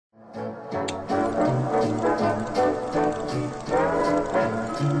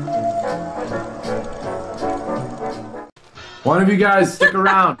One of you guys stick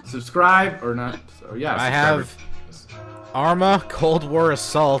around, subscribe or not? So yeah, I have Arma Cold War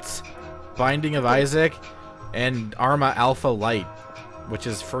Assault, Binding of Isaac, and Arma Alpha Light, which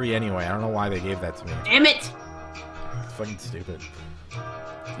is free anyway. I don't know why they gave that to me. Damn it! It's fucking stupid.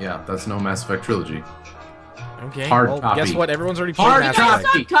 Yeah, that's no Mass Effect trilogy. Okay. Hard well, copy. guess what? Everyone's already played Hard Mass copy.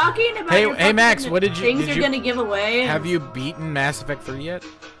 Effect. Stop talking about Hey, your hey, Max, fucking what did you? things Did you're you gonna give away. have you beaten Mass Effect 3 yet?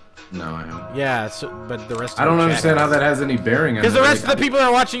 No, I haven't. Yeah. So, but the rest. Of I don't the chat understand how has. that has any bearing on Because the it. rest of the people that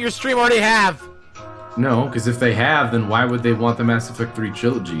are watching your stream already have. No, because if they have, then why would they want the Mass Effect 3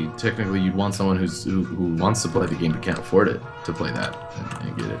 trilogy? Technically, you'd want someone who wants to play the game but can't afford it to play that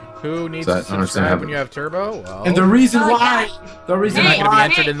and get it. Who needs So I to don't understand subscribe how- when you have Turbo? Well, And the reason Oh, why, the reason you're not gonna be why,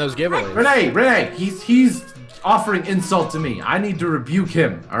 entered in those giveaways. Renee, he's offering insult to me. I need to rebuke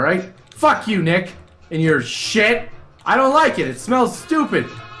him. All right, fuck you, Nick, and your shit. I don't like it. It smells stupid.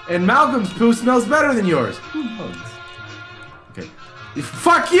 And Malcolm's poo smells better than yours. Okay,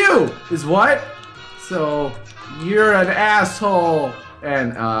 fuck you is what? So you're an asshole.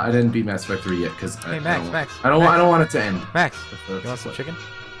 And I didn't beat Mass Effect 3 yet because Hey, Max, I don't Max. want it to end. You That's want some chicken?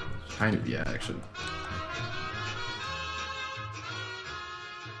 Kind of, yeah, actually.